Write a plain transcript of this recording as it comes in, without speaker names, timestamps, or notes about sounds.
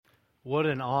What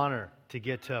an honor to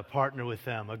get to partner with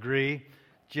them. Agree?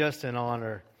 Just an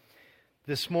honor.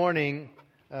 This morning,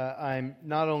 I'm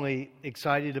not only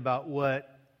excited about what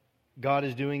God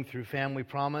is doing through Family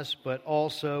Promise, but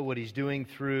also what He's doing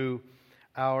through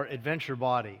our Adventure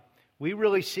body. We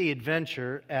really see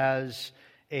Adventure as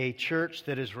a church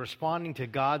that is responding to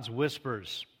God's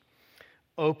whispers,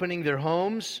 opening their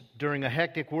homes during a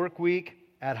hectic work week,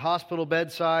 at hospital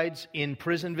bedsides, in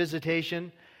prison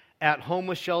visitation, at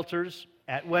homeless shelters,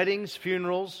 at weddings,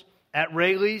 funerals, at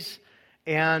Raley's,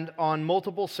 and on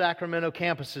multiple Sacramento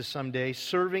campuses someday,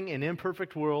 serving an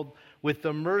imperfect world with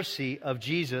the mercy of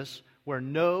Jesus, where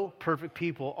no perfect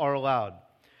people are allowed.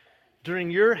 During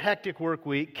your hectic work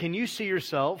week, can you see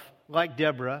yourself, like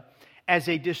Deborah, as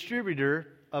a distributor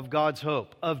of God's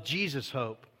hope, of Jesus'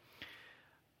 hope?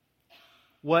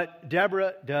 What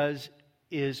Deborah does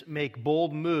is make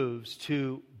bold moves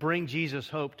to bring Jesus'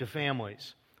 hope to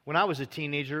families. When I was a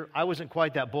teenager, I wasn't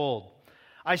quite that bold.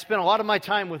 I spent a lot of my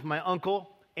time with my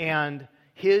uncle and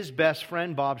his best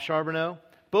friend, Bob Charbonneau.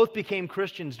 Both became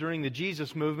Christians during the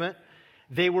Jesus movement.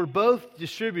 They were both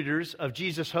distributors of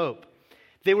Jesus' hope.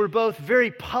 They were both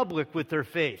very public with their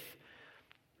faith.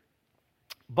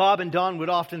 Bob and Don would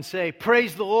often say,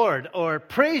 "Praise the Lord," or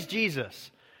 "Praise Jesus,"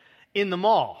 in the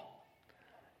mall,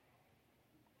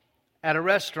 at a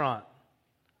restaurant,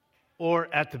 or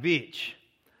at the beach.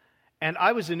 And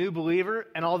I was a new believer,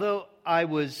 and although I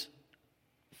was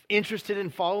interested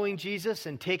in following Jesus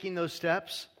and taking those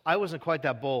steps, I wasn't quite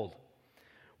that bold.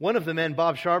 One of the men,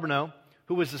 Bob Charbonneau,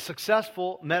 who was a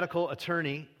successful medical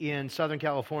attorney in Southern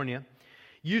California,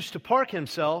 used to park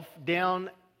himself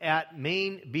down at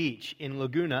Main Beach in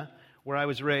Laguna, where I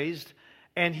was raised,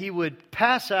 and he would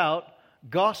pass out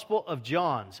Gospel of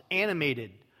John's,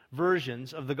 animated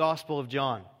versions of the Gospel of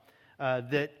John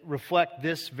that reflect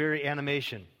this very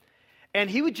animation. And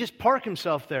he would just park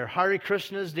himself there. Hare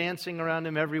Krishnas dancing around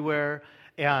him everywhere.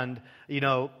 And,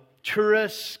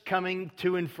 tourists coming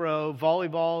to and fro,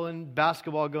 volleyball and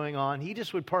basketball going on. He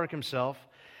just would park himself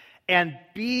and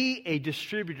be a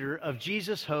distributor of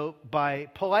Jesus' hope by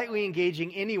politely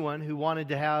engaging anyone who wanted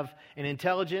to have an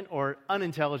intelligent or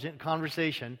unintelligent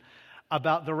conversation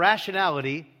about the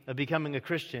rationality of becoming a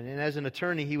Christian. And as an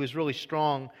attorney, he was really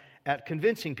strong at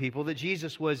convincing people that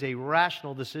Jesus was a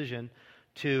rational decision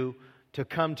to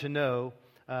come to know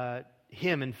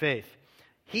Him in faith.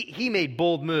 He made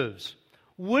bold moves.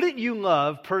 Wouldn't you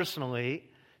love, personally,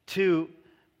 to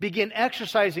begin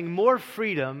exercising more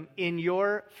freedom in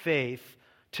your faith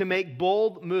to make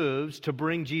bold moves to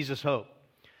bring Jesus hope?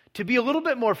 To be a little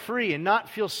bit more free and not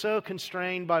feel so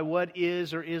constrained by what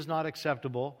is or is not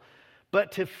acceptable,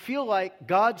 but to feel like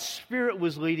God's Spirit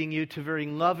was leading you to very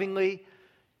lovingly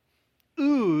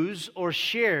ooze or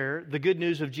share the good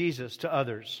news of Jesus to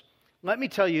others. Let me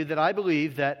tell you that I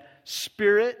believe that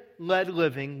Spirit-led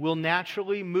living will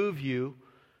naturally move you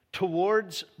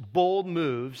towards bold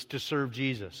moves to serve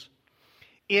Jesus.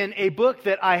 In a book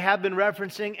that I have been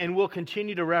referencing and will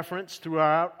continue to reference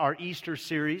throughout our Easter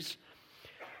series,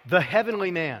 The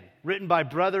Heavenly Man, written by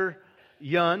Brother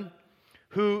Yun,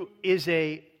 who is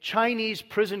a Chinese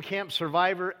prison camp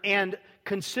survivor and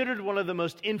considered one of the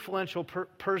most influential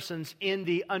persons in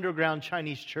the underground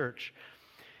Chinese church.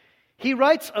 He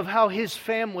writes of how his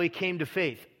family came to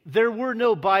faith. There were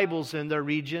no Bibles in their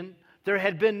region. There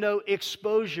had been no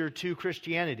exposure to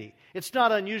Christianity. It's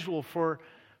not unusual for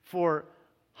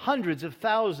hundreds of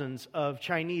thousands of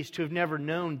Chinese to have never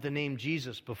known the name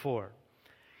Jesus before.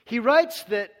 He writes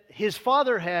that his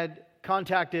father had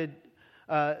contracted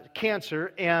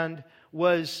cancer and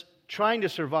was trying to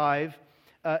survive.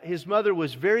 His mother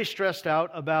was very stressed out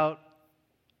about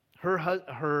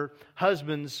her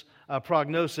husband's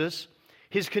prognosis.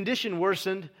 His condition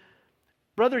worsened.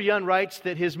 Brother Yun writes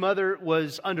that his mother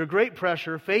was under great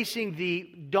pressure, facing the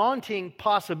daunting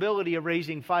possibility of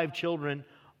raising 5 children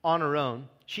on her own.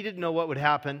 She didn't know what would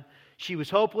happen. She was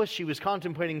hopeless. She was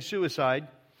contemplating suicide.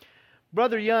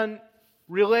 Brother Yun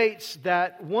relates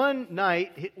that one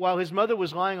night, while his mother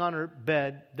was lying on her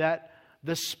bed, that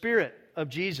the Spirit of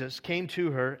Jesus came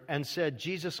to her and said,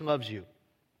 "Jesus loves you."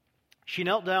 She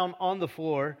knelt down on the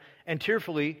floor and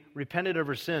tearfully repented of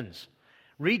her sins,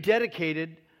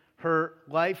 rededicated her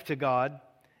life to God,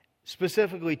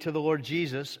 specifically to the Lord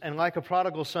Jesus, and like a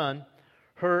prodigal son,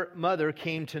 her mother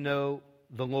came to know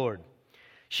the Lord.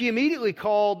 She immediately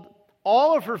called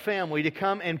all of her family to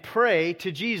come and pray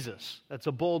to Jesus. That's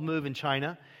a bold move in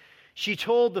China. She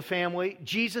told the family,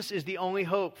 Jesus is the only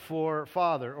hope for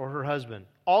father or her husband.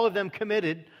 All of them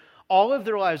committed all of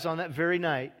their lives on that very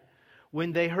night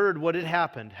when they heard what had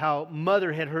happened, how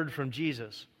mother had heard from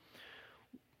Jesus.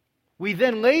 We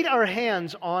then laid our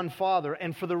hands on Father,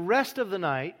 and for the rest of the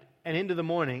night and into the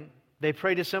morning, they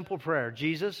prayed a simple prayer: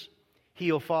 Jesus,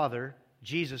 heal Father.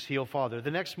 Jesus, heal Father. The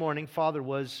next morning, Father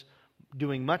was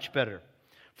doing much better.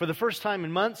 For the first time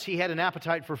in months, he had an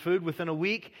appetite for food. Within a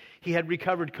week, he had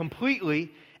recovered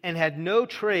completely and had no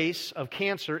trace of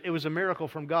cancer. It was a miracle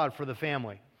from God for the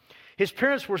family. His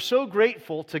parents were so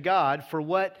grateful to God for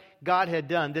what God had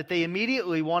done that they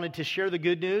immediately wanted to share the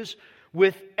good news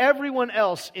with everyone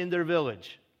else in their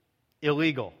village.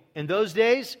 Illegal. In those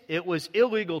days, it was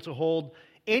illegal to hold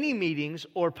any meetings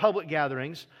or public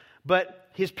gatherings, but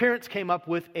his parents came up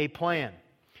with a plan.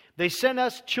 They sent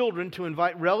us children to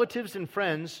invite relatives and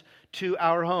friends to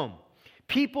our home.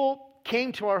 People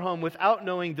came to our home without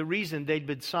knowing the reason they'd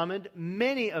been summoned.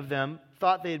 Many of them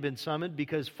thought they had been summoned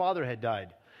because Father had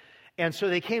died. And so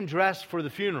they came dressed for the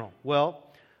funeral.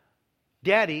 Well,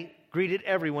 Daddy greeted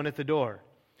everyone at the door.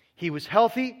 He was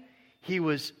healthy, he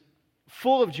was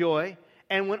full of joy,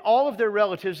 and when all of their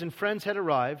relatives and friends had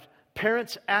arrived,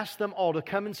 parents asked them all to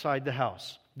come inside the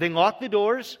house. They locked the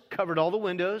doors, covered all the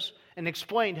windows, and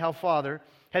explained how Father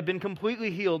had been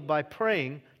completely healed by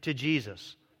praying to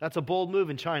Jesus. That's a bold move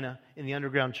in China in the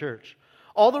underground church.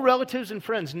 All the relatives and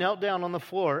friends knelt down on the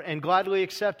floor and gladly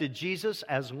accepted Jesus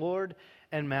as Lord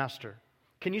and Master.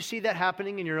 Can you see that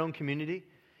happening in your own community?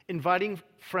 Inviting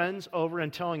friends over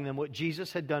and telling them what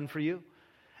Jesus had done for you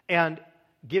and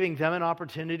giving them an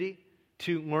opportunity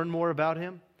to learn more about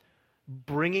Him.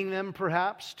 Bringing them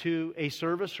perhaps to a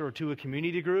service or to a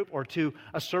community group or to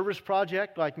a service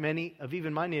project like many of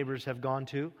even my neighbors have gone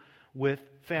to with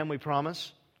Family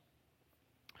Promise,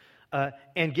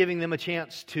 and giving them a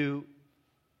chance to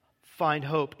find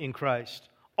hope in Christ.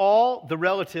 All the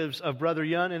relatives of Brother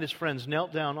Yun and his friends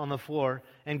knelt down on the floor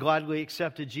and gladly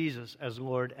accepted Jesus as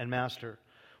Lord and Master.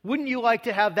 Wouldn't you like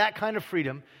to have that kind of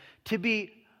freedom, to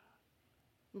be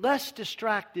less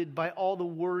distracted by all the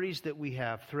worries that we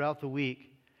have throughout the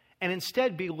week, and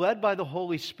instead be led by the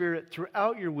Holy Spirit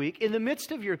throughout your week, in the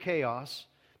midst of your chaos,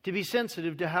 to be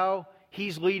sensitive to how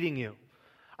He's leading you?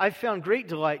 I've found great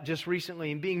delight just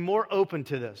recently in being more open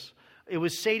to this. It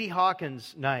was Sadie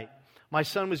Hawkins night. My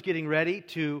son was getting ready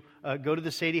to go to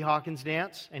the Sadie Hawkins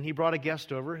dance, and he brought a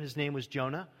guest over. His name was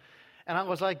Jonah. And I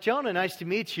was like, Jonah, nice to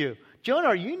meet you. Jonah,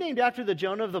 are you named after the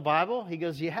Jonah of the Bible? He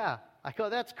goes, yeah. I go,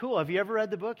 that's cool. Have you ever read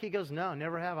the book? He goes, no,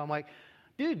 never have. I'm like,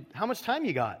 dude, how much time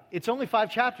you got? It's only 5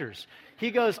 chapters.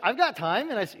 He goes, I've got time.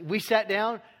 And we sat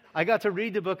down. I got to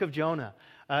read the book of Jonah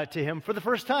to him for the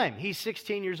first time. He's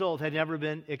 16 years old, had never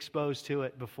been exposed to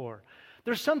it before.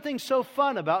 There's something so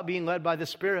fun about being led by the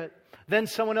Spirit. Then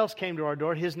someone else came to our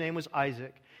door. His name was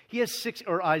Isaac. He has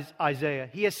Isaiah.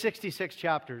 He has 66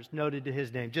 chapters noted to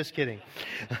his name. Just kidding.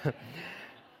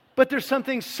 But there's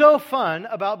something so fun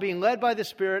about being led by the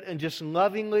Spirit and just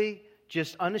lovingly,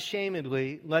 just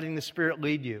unashamedly letting the Spirit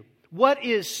lead you. What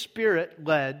is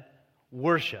Spirit-led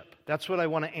worship? That's what I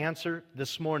want to answer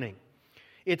this morning.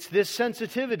 It's this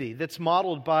sensitivity that's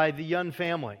modeled by the Yun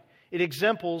family. It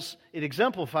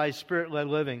exemplifies Spirit-led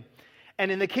living. And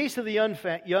in the case of the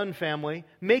Yun family,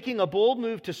 making a bold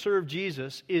move to serve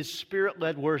Jesus is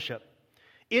Spirit-led worship.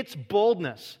 It's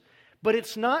boldness. But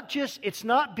it's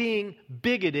not being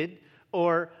bigoted,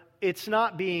 or it's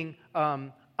not being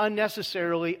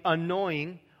unnecessarily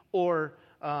annoying or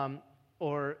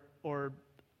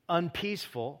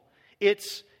unpeaceful.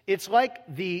 It's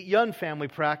like the Yun family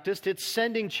practiced. It's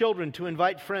sending children to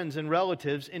invite friends and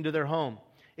relatives into their home,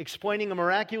 explaining a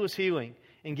miraculous healing,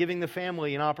 and giving the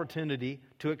family an opportunity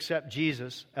to accept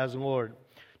Jesus as Lord.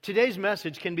 Today's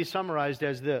message can be summarized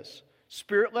as this: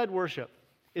 Spirit-led worship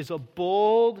is a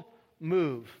bold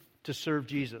move to serve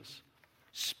Jesus.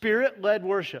 Spirit-led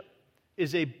worship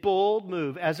is a bold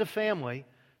move as a family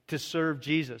to serve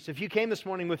Jesus. If you came this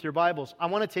morning with your Bibles, I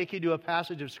want to take you to a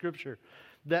passage of Scripture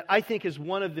that I think is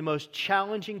one of the most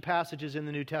challenging passages in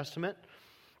the New Testament,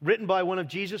 written by one of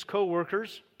Jesus'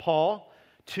 co-workers, Paul,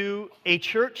 to a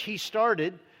church he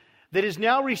started that is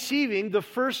now receiving the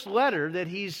first letter that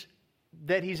he's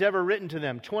ever written to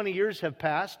them. 20 years have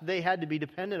passed. They had to be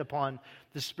dependent upon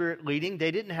the Spirit leading. They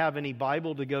didn't have any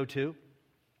Bible to go to.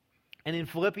 And in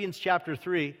Philippians chapter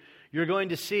 3, you're going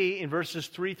to see in verses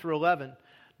 3 through 11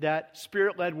 that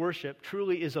Spirit-led worship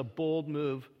truly is a bold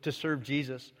move to serve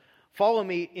Jesus. Follow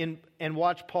me and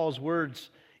watch Paul's words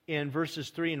in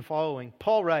verses 3 and following.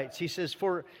 Paul writes, he says,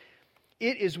 "For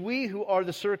it is we who are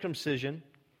the circumcision,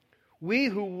 we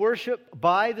who worship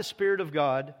by the Spirit of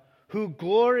God, who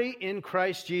glory in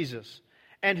Christ Jesus,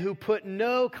 and who put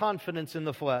no confidence in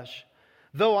the flesh,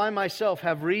 though I myself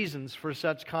have reasons for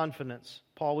such confidence."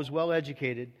 Paul was well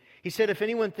educated. He said, if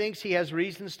anyone thinks he has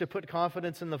reasons to put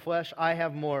confidence in the flesh, I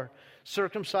have more.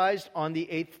 Circumcised on the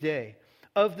 8th day,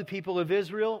 of the people of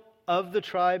Israel, of the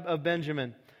tribe of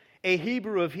Benjamin, a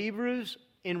Hebrew of Hebrews,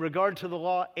 in regard to the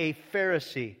law, a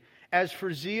Pharisee. As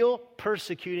for zeal,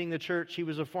 persecuting the church. He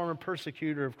was a former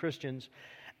persecutor of Christians.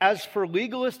 As for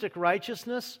legalistic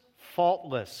righteousness,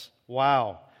 faultless.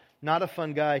 Wow. Not a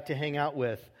fun guy to hang out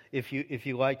with if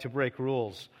you like to break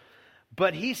rules.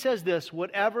 But he says this,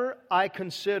 whatever I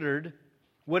considered,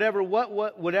 whatever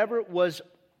was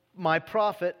my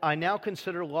profit, I now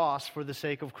consider loss for the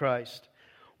sake of Christ.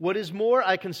 What is more,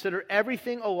 I consider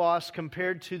everything a loss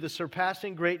compared to the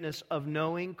surpassing greatness of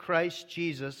knowing Christ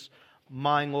Jesus,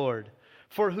 my Lord,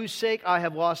 for whose sake I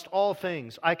have lost all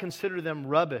things. I consider them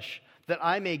rubbish, that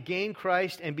I may gain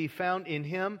Christ and be found in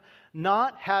Him,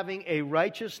 not having a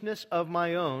righteousness of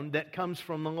my own that comes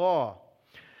from the law,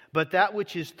 but that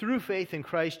which is through faith in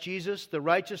Christ Jesus, the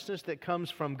righteousness that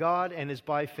comes from God and is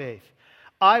by faith.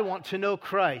 I want to know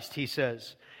Christ, he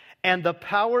says, and the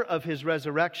power of His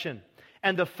resurrection,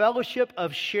 and the fellowship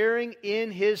of sharing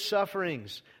in His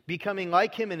sufferings, becoming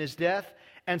like Him in His death,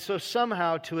 and so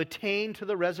somehow to attain to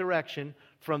the resurrection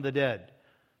from the dead.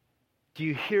 Do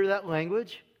you hear that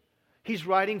language? He's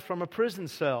writing from a prison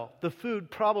cell. The food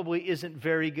probably isn't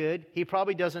very good. He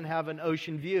probably doesn't have an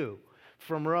ocean view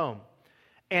from Rome.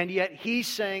 And yet he's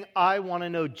saying, I want to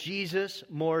know Jesus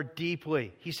more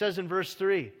deeply. He says in verse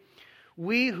 3,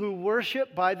 we who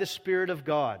worship by the Spirit of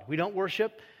God. We don't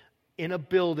worship in a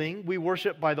building. We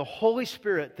worship by the Holy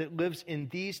Spirit that lives in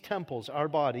these temples, our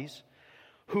bodies,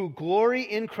 who glory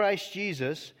in Christ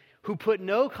Jesus, who put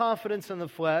no confidence in the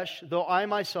flesh, though I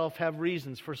myself have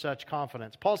reasons for such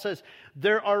confidence. Paul says,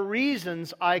 there are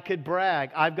reasons I could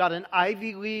brag. I've got an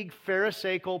Ivy League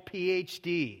Pharisaical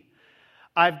PhD.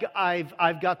 I've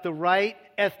got the right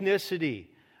ethnicity.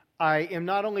 I'm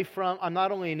not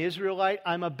only an Israelite,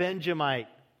 I'm a Benjamite.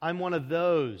 I'm one of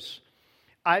those.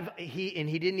 He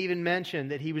didn't even mention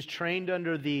that he was trained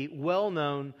under the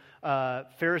well-known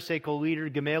Pharisaical leader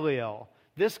Gamaliel.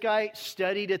 This guy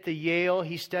studied at the Yale,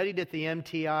 he studied at the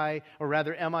MIT,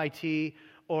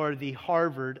 or the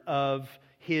Harvard of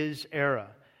his era.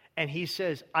 And he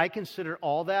says, I consider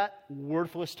all that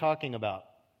worthless talking about.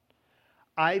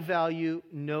 I value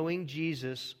knowing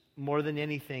Jesus more than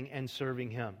anything and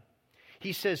serving Him.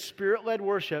 He says, Spirit-led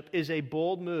worship is a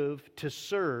bold move to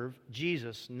serve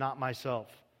Jesus, not myself.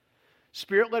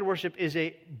 Spirit-led worship is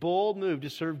a bold move to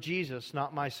serve Jesus,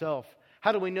 not myself.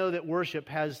 How do we know that worship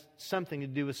has something to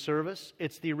do with service?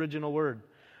 It's the original word.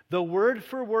 The word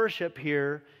for worship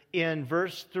here in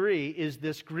verse 3 is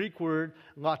this Greek word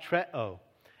latreo.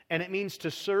 And it means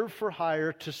to serve for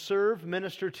hire, to serve,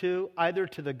 minister to, either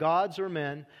to the gods or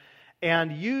men,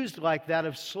 and used like that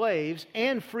of slaves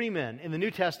and free men. In the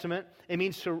New Testament, it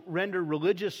means to render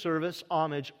religious service,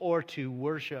 homage, or to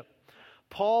worship.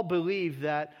 Paul believed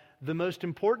that the most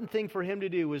important thing for him to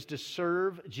do was to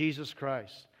serve Jesus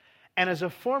Christ. And as a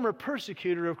former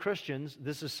persecutor of Christians,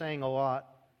 this is saying a lot.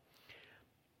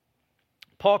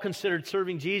 Paul considered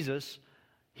serving Jesus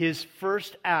his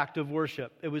first act of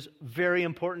worship. It was very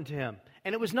important to him.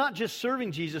 And it was not just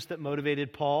serving Jesus that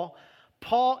motivated Paul.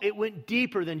 It went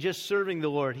deeper than just serving the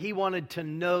Lord. He wanted to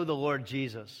know the Lord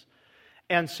Jesus.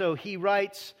 And so he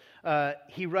writes,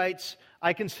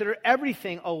 I consider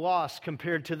everything a loss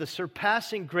compared to the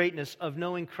surpassing greatness of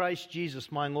knowing Christ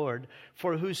Jesus, my Lord,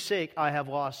 for whose sake I have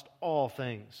lost all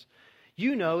things.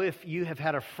 You know, if you have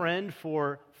had a friend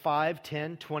for 5,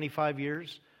 10, 25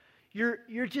 years,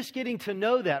 you're just getting to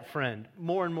know that friend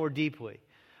more and more deeply.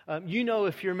 You know,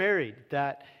 if you're married,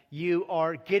 that you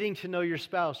are getting to know your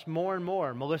spouse more and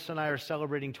more. Melissa and I are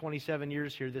celebrating 27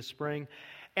 years here this spring.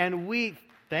 And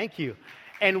thank you.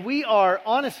 And we are,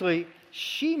 honestly,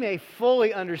 she may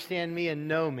fully understand me and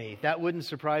know me. That wouldn't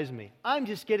surprise me. I'm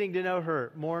just getting to know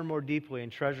her more and more deeply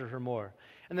and treasure her more.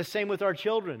 And the same with our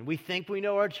children. We think we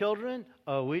know our children.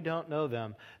 Oh, we don't know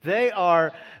them.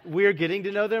 We're getting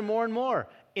to know them more and more.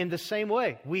 In the same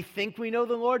way, we think we know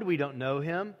the Lord. We don't know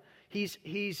Him. He's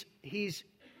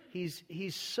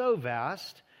so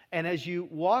vast. And as you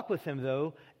walk with Him,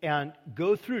 though, and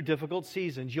go through difficult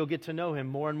seasons, you'll get to know Him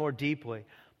more and more deeply.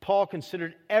 Paul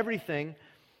considered everything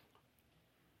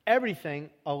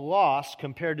a loss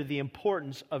compared to the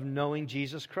importance of knowing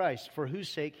Jesus Christ, for whose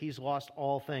sake He's lost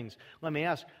all things. Let me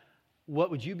ask,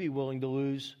 what would you be willing to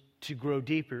lose to grow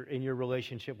deeper in your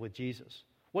relationship with Jesus?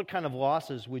 What kind of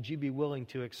losses would you be willing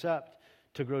to accept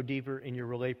to grow deeper in your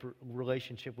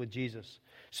relationship with Jesus?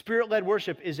 Spirit-led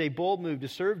worship is a bold move to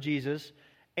serve Jesus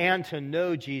and to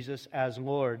know Jesus as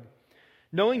Lord.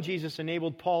 Knowing Jesus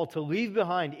enabled Paul to leave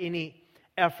behind any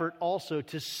effort also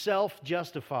to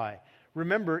self-justify,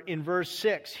 Remember, in verse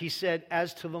 6, he said,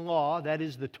 as to the law, that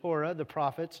is the Torah, the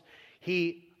prophets,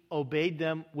 he obeyed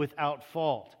them without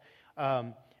fault.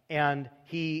 And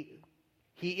he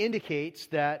indicates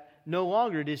that no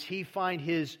longer does he find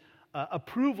his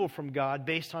approval from God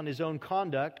based on his own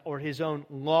conduct or his own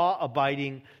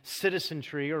law-abiding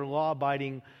citizenry or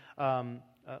law-abiding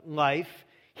life.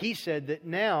 He said that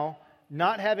now,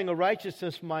 not having a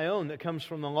righteousness of my own that comes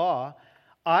from the law,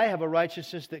 I have a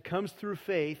righteousness that comes through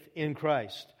faith in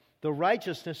Christ. The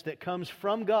righteousness that comes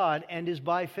from God and is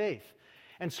by faith.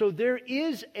 And so there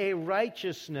is a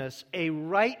righteousness, a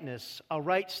rightness, a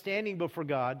right standing before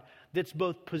God that's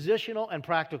both positional and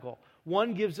practical.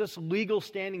 One gives us legal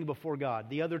standing before God.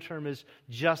 The other term is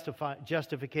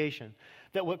justification.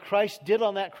 That what Christ did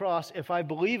on that cross, if I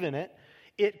believe in it,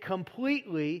 it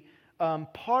completely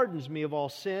pardons me of all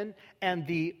sin, and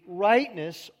the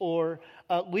rightness or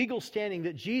legal standing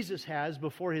that Jesus has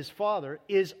before his Father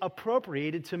is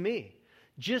appropriated to me.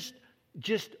 Just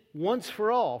once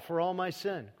for all my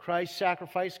sin. Christ's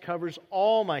sacrifice covers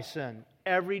all my sin,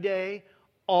 every day,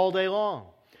 all day long.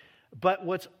 But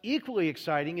what's equally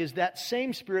exciting is that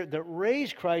same Spirit that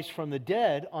raised Christ from the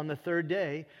dead on the third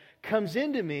day comes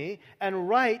into me and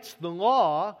writes the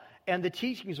law and the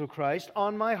teachings of Christ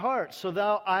on my heart, so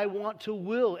that I want to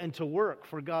will and to work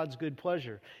for God's good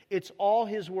pleasure. It's all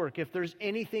his work. If there's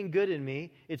anything good in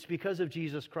me, it's because of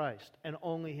Jesus Christ and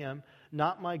only him,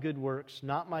 not my good works,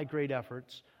 not my great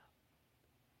efforts.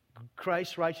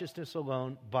 Christ's righteousness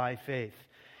alone by faith.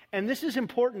 And this is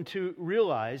important to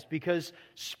realize because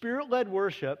Spirit-led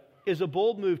worship is a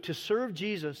bold move to serve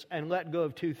Jesus and let go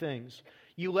of two things.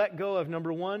 You let go of,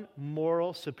 number one,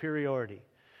 moral superiority.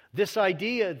 This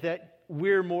idea that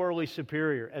we're morally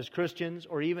superior as Christians,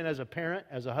 or even as a parent,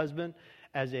 as a husband,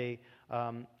 as a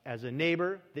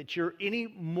neighbor, that you're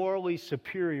any morally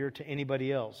superior to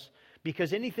anybody else.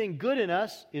 Because anything good in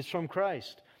us is from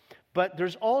Christ. But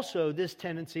there's also this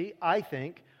tendency, I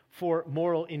think, for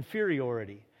moral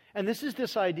inferiority. And this is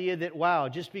this idea that, wow,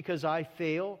 just because I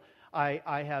fail,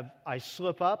 I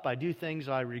slip up, I do things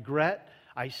I regret,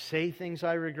 I say things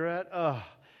I regret,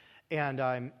 and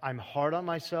I'm hard on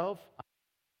myself.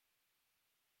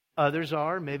 Others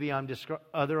are. Maybe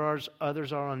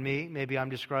others are on me. Maybe I'm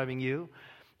describing you.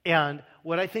 And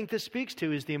what I think this speaks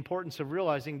to is the importance of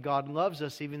realizing God loves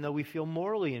us even though we feel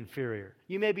morally inferior.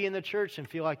 You may be in the church and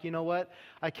feel like, you know what?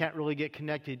 I can't really get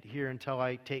connected here until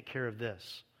I take care of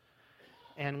this.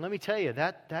 And let me tell you,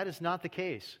 that is not the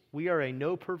case. We are a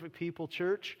no perfect people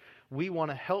church. We want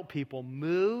to help people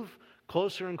move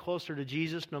closer and closer to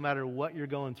Jesus no matter what you're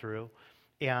going through.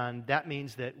 And that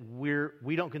means that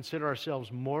we don't consider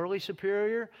ourselves morally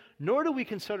superior, nor do we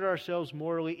consider ourselves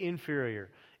morally inferior.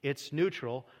 It's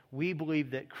neutral. We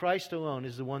believe that Christ alone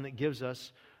is the one that gives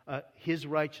us his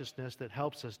righteousness that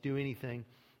helps us do anything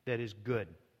that is good.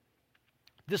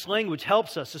 This language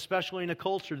helps us, especially in a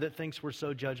culture that thinks we're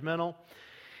so judgmental.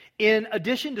 In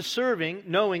addition to serving,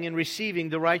 knowing, and receiving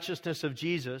the righteousness of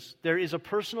Jesus, there is a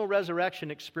personal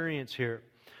resurrection experience here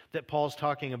that Paul's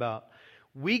talking about.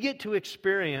 We get to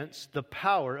experience the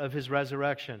power of his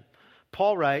resurrection.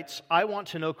 Paul writes, I want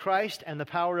to know Christ and the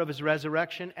power of his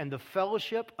resurrection and the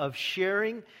fellowship of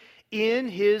sharing in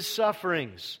his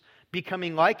sufferings,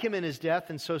 becoming like him in his death,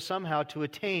 and so somehow to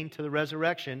attain to the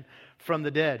resurrection from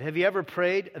the dead. Have you ever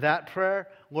prayed that prayer?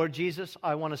 Lord Jesus,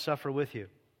 I want to suffer with you.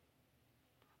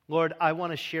 Lord, I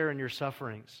want to share in your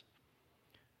sufferings.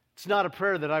 It's not a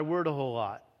prayer that I word a whole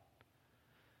lot.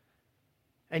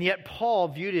 And yet Paul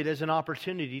viewed it as an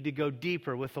opportunity to go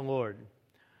deeper with the Lord.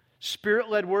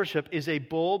 Spirit-led worship is a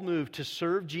bold move to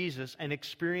serve Jesus and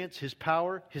experience his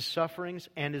power, his sufferings,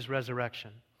 and his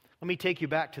resurrection. Let me take you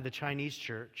back to the Chinese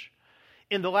church.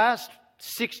 In the last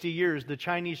 60 years, the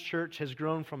Chinese church has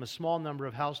grown from a small number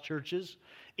of house churches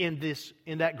in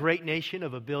that great nation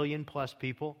of 1 billion plus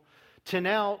people to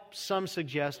now, some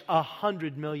suggest,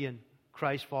 100 million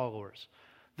Christ followers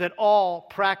that all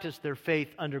practice their faith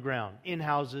underground, in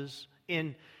houses,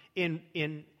 in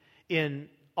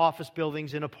office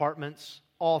buildings, in apartments,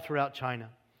 all throughout China.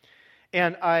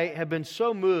 And I have been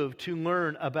so moved to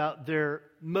learn about their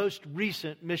most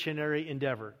recent missionary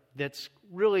endeavor that's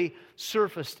really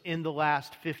surfaced in the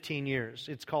last 15 years.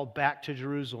 It's called Back to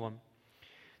Jerusalem.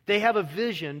 They have a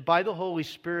vision by the Holy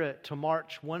Spirit to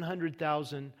march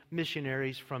 100,000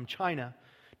 missionaries from China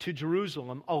to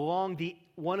Jerusalem along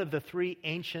one of the three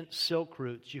ancient silk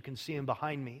routes. You can see them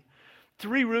behind me.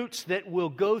 3 routes that will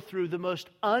go through the most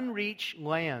unreached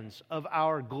lands of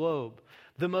our globe,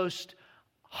 the most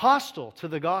hostile to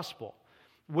the gospel,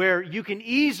 where you can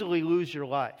easily lose your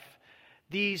life.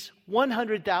 These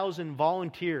 100,000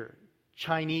 volunteer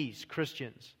Chinese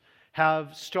Christians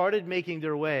have started making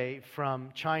their way from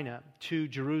China to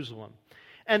Jerusalem.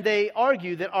 And they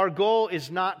argue that our goal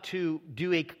is not to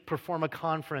perform a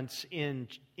conference in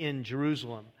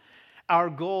Jerusalem. Our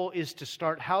goal is to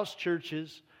start house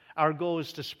churches. Our goal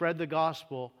is to spread the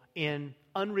gospel in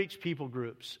unreached people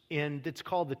groups. It's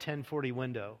called the 1040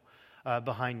 window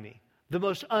behind me. The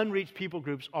most unreached people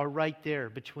groups are right there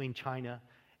between China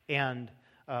and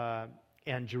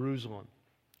Jerusalem.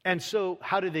 And so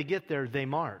how do they get there? They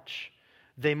march.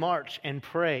 They march and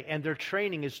pray, and their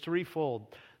training is threefold.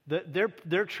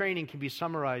 Their training can be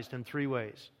summarized in three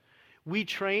ways. We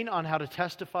train on how to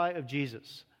testify of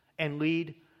Jesus and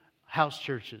lead house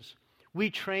churches.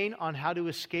 We train on how to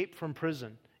escape from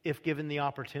prison if given the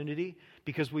opportunity,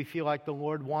 because we feel like the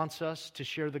Lord wants us to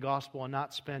share the gospel and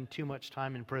not spend too much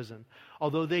time in prison.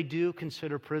 Although they do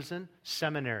consider prison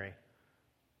seminary.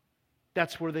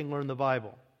 That's where they learn the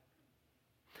Bible.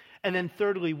 And then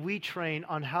thirdly, we train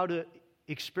on how to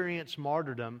experience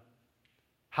martyrdom,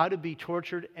 how to be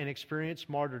tortured and experience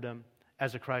martyrdom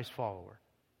as a Christ follower.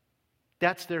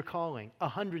 That's their calling,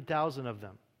 100,000 of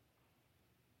them.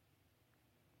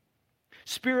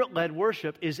 Spirit-led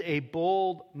worship is a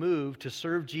bold move to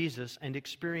serve Jesus and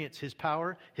experience His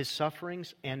power, His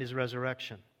sufferings, and His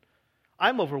resurrection.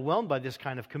 I'm overwhelmed by this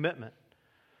kind of commitment.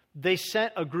 They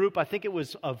sent a group, I think it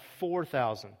was of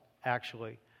 4,000,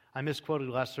 actually. I misquoted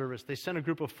last service. They sent a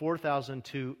group of 4,000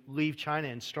 to leave China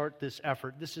and start this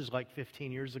effort. This is like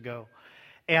 15 years ago.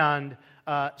 And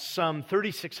some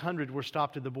 3,600 were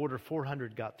stopped at the border.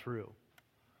 400 got through.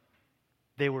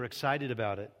 They were excited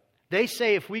about it. They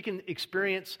say if we can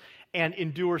experience and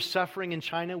endure suffering in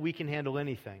China, we can handle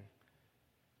anything.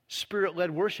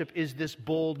 Spirit-led worship is this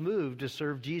bold move to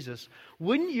serve Jesus.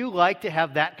 Wouldn't you like to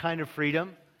have that kind of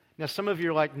freedom? Now, some of you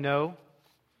are like, no,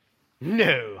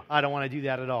 I don't want to do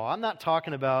that at all. I'm not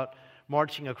talking about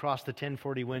marching across the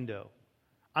 1040 window.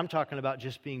 I'm talking about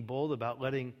just being bold about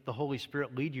letting the Holy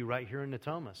Spirit lead you right here in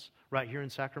Natomas, right here in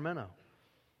Sacramento.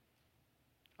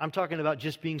 I'm talking about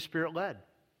just being Spirit-led,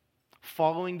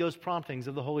 following those promptings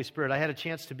of the Holy Spirit. I had a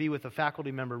chance to be with a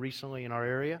faculty member recently in our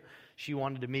area. She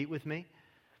wanted to meet with me.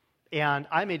 And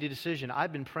I made a decision.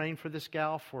 I've been praying for this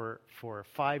gal for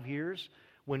 5 years.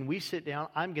 When we sit down,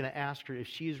 I'm going to ask her if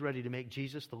she is ready to make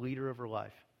Jesus the leader of her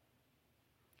life.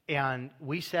 And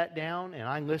we sat down, and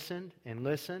I listened,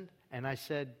 and I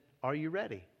said, are you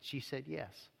ready? She said, yes.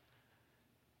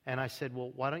 And I said,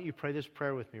 well, why don't you pray this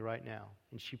prayer with me right now?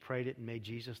 And she prayed it and made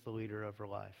Jesus the leader of her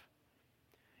life.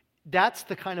 That's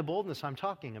the kind of boldness I'm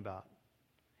talking about.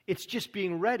 It's just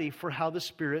being ready for how the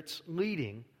Spirit's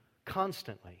leading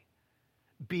constantly.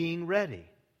 Being ready.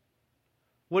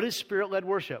 What is Spirit-led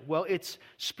worship? Well, it's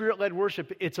Spirit-led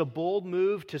worship. It's a bold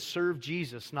move to serve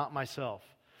Jesus, not myself.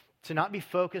 To not be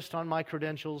focused on my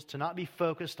credentials, to not be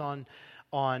focused on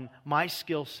my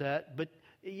skill set. But,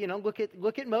 look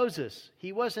at Moses.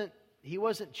 He wasn't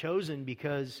chosen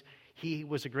because he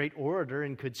was a great orator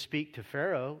and could speak to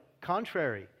Pharaoh.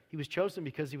 Contrary, he was chosen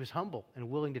because he was humble and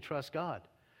willing to trust God.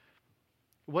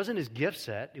 It wasn't his gift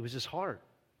set, it was his heart.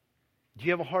 Do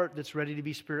you have a heart that's ready to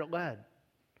be Spirit-led?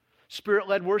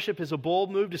 Spirit-led worship is a bold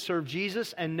move to serve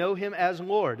Jesus and know Him as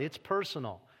Lord. It's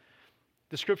personal.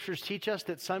 The Scriptures teach us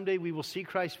that someday we will see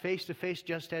Christ face to face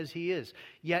just as He is.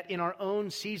 Yet in our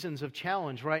own seasons of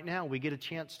challenge right now, we get a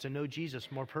chance to know Jesus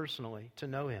more personally, to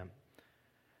know Him.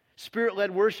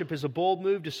 Spirit-led worship is a bold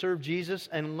move to serve Jesus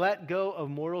and let go of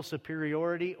moral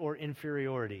superiority or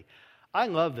inferiority. I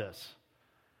love this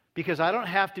because I don't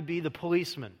have to be the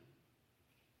policeman.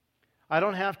 I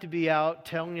don't have to be out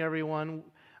telling everyone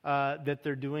that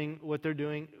they're doing what they're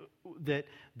doing, that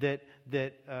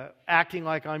acting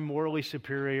like I'm morally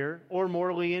superior or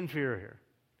morally inferior.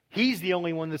 He's the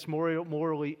only one that's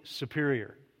morally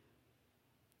superior.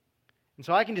 And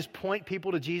so I can just point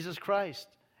people to Jesus Christ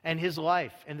and His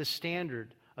life and the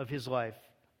standard of His life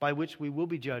by which we will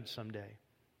be judged someday.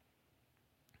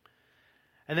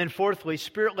 And then fourthly,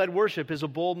 Spirit-led worship is a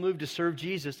bold move to serve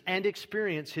Jesus and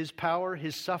experience His power,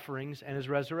 His sufferings, and His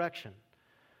resurrection.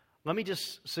 Let me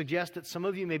just suggest that some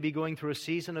of you may be going through a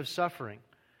season of suffering.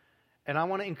 And I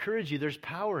want to encourage you, there's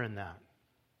power in that.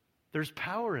 There's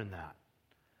power in that.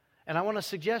 And I want to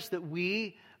suggest that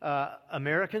we,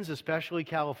 Americans, especially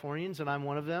Californians, and I'm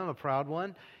one of them, a proud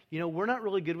one, we're not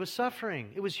really good with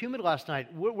suffering. It was humid last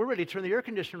night. We're ready to turn the air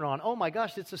conditioner on. Oh my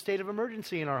gosh, it's a state of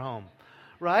emergency in our home.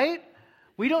 Right?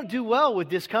 We don't do well with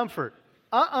discomfort.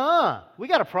 We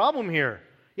got a problem here.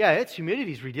 Yeah, its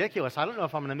humidity is ridiculous. I don't know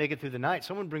if I'm going to make it through the night.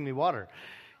 Someone bring me water.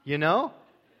 Yeah.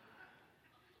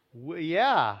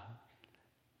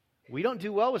 We don't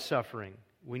do well with suffering.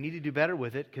 We need to do better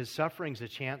with it because suffering's a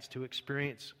chance to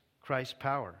experience Christ's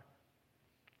power.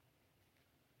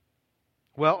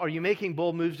 Well, are you making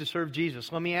bold moves to serve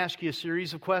Jesus? Let me ask you a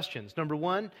series of questions. Number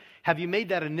one, have you made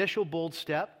that initial bold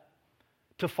step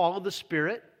to follow the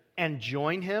Spirit and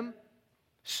join Him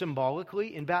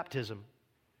symbolically in baptism?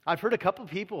 I've heard a couple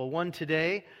of people, one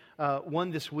today,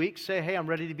 one this week, say, hey, I'm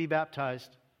ready to be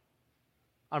baptized.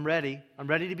 I'm ready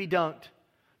to be dunked.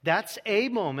 That's a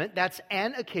moment, that's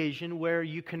an occasion where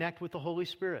you connect with the Holy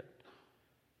Spirit.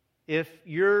 If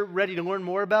you're ready to learn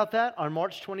more about that, on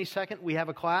March 22nd, we have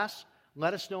a class.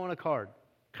 Let us know on a card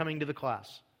coming to the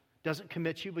class. Doesn't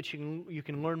commit you, but you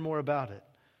can learn more about it.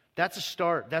 That's a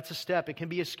start. That's a step. It can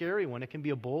be a scary one. It can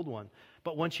be a bold one.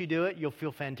 But once you do it, you'll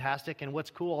feel fantastic. And what's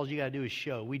cool, all you got to do is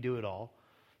show. We do it all.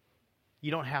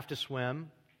 You don't have to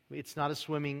swim. It's not a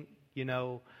swimming,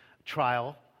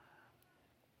 trial.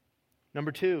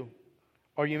 Number two,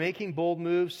 are you making bold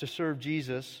moves to serve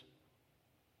Jesus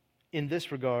in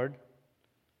this regard?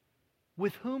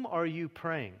 With whom are you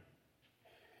praying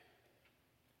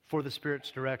for the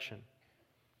Spirit's direction?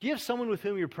 Do you have someone with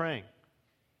whom you're praying?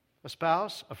 A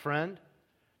spouse? A friend?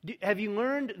 Have you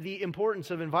learned the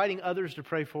importance of inviting others to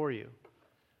pray for you?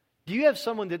 Do you have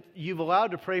someone that you've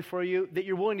allowed to pray for you that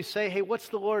you're willing to say, hey, what's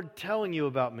the Lord telling you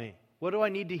about me? What do I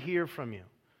need to hear from you?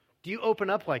 Do you open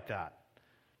up like that?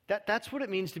 That's what it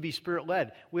means to be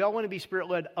Spirit-led. We all want to be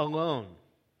Spirit-led alone,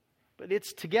 but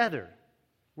it's together.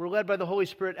 We're led by the Holy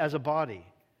Spirit as a body.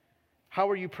 How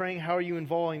are you praying? How are you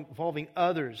involving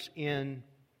others in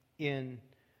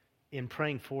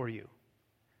praying for you?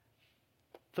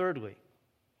 Thirdly,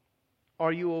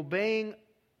 are you obeying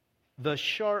the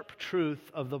sharp truth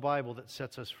of the Bible that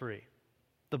sets us free?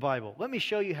 The Bible. Let me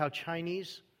show you how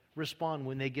Chinese respond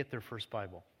when they get their first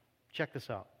Bible. Check this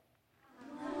out.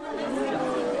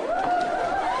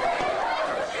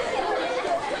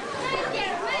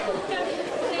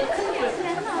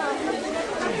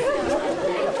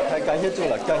 感谢主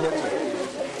了，感谢主。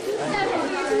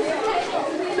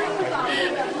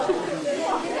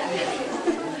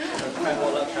太好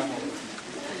了，太好了。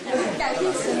感谢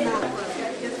神呐！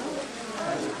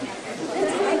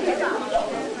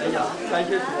哎呀，感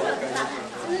谢主啊！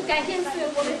真是感谢主，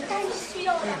我们太需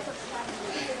要了。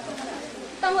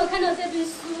当我看到这本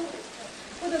书，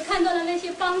或者看到了那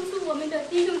些帮助我们的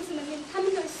弟兄姊妹们，他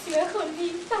们的血和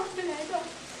力带回来的。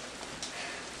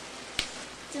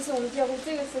 这是我们教会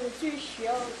这个时候最需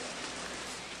要的，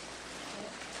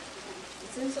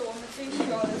真是我们最需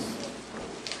要的事。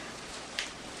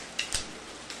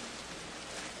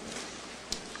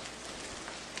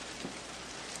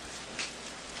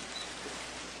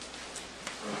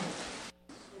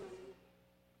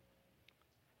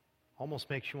Almost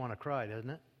makes you want to cry, doesn't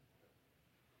it?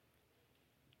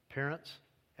 Parents,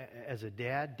 as a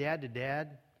dad to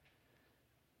dad,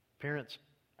 parents,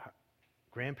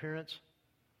 grandparents,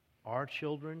 our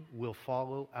children will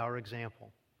follow our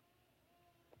example.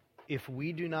 If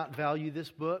we do not value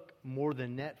this book more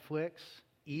than Netflix,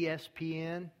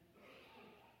 ESPN,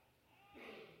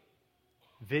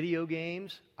 video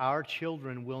games, our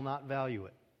children will not value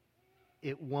it.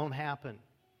 It won't happen.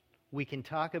 We can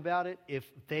talk about it. If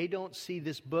they don't see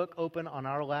this book open on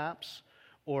our laps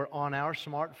or on our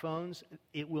smartphones,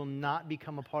 it will not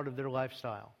become a part of their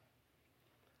lifestyle.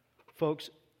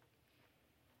 Folks,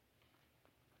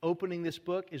 opening this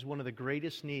book is one of the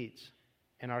greatest needs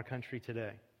in our country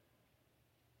today.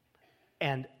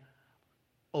 And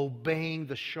obeying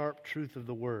the sharp truth of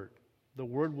the Word. The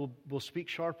Word will speak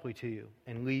sharply to you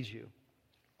and lead you.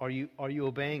 Are you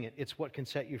obeying it? It's what can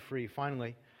set you free.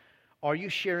 Finally, are you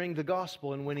sharing the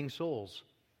gospel and winning souls?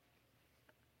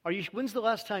 When's the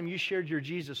last time you shared your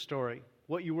Jesus story?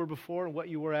 What you were before and what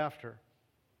you were after?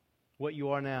 What you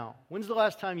are now? When's the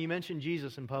last time you mentioned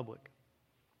Jesus in public?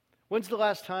 When's the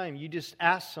last time you just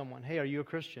asked someone, hey, are you a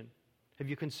Christian? Have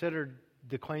you considered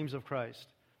the claims of Christ?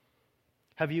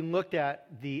 Have you looked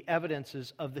at the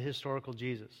evidences of the historical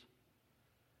Jesus?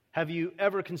 Have you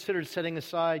ever considered setting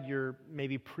aside your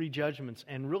maybe prejudgments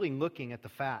and really looking at the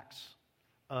facts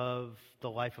of the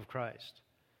life of Christ?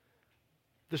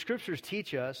 The Scriptures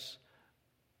teach us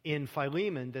in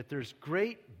Philemon that there's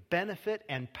great benefit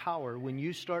and power when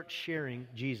you start sharing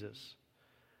Jesus.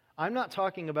 I'm not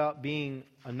talking about being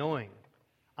annoying.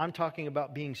 I'm talking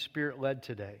about being Spirit-led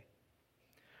today.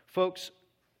 Folks,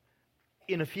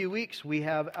 in a few weeks, we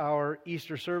have our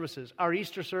Easter services. Our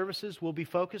Easter services will be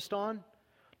focused on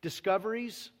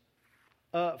discoveries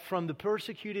from the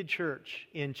persecuted church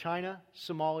in China,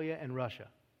 Somalia, and Russia.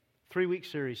 3-week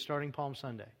series starting Palm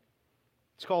Sunday.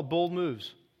 It's called Bold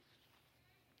Moves.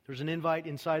 There's an invite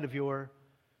inside of your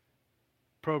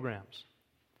programs.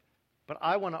 But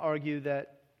I want to argue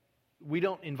that we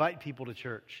don't invite people to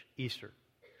church Easter.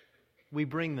 We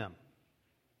bring them.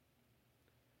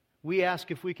 We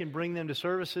ask if we can bring them to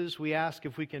services. We ask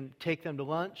if we can take them to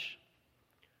lunch,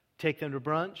 take them to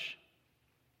brunch,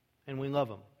 and we love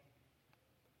them.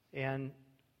 And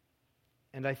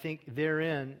I think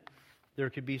therein, there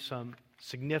could be some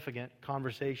significant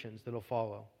conversations that will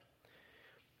follow.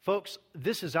 Folks,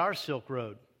 this is our Silk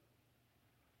Road.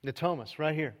 Natomas,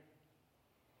 right here.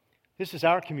 This is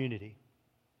our community.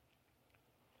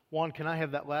 Juan, can I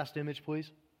have that last image,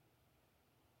 please?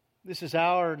 This is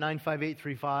our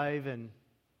 95835 and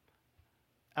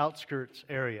outskirts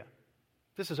area.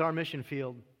 This is our mission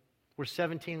field where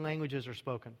 17 languages are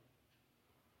spoken.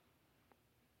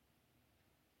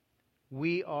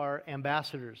 We are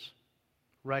ambassadors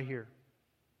right here.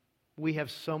 We have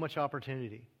so much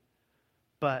opportunity.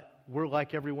 But we're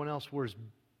like everyone else. We're as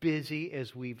busy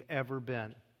as we've ever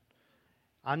been.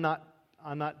 I'm not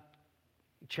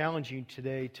challenging you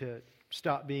today to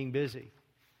stop being busy.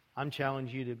 I'm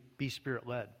challenging you to be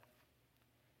Spirit-led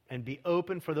and be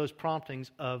open for those promptings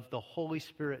of the Holy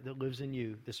Spirit that lives in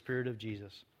you, the Spirit of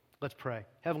Jesus. Let's pray.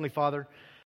 Heavenly Father,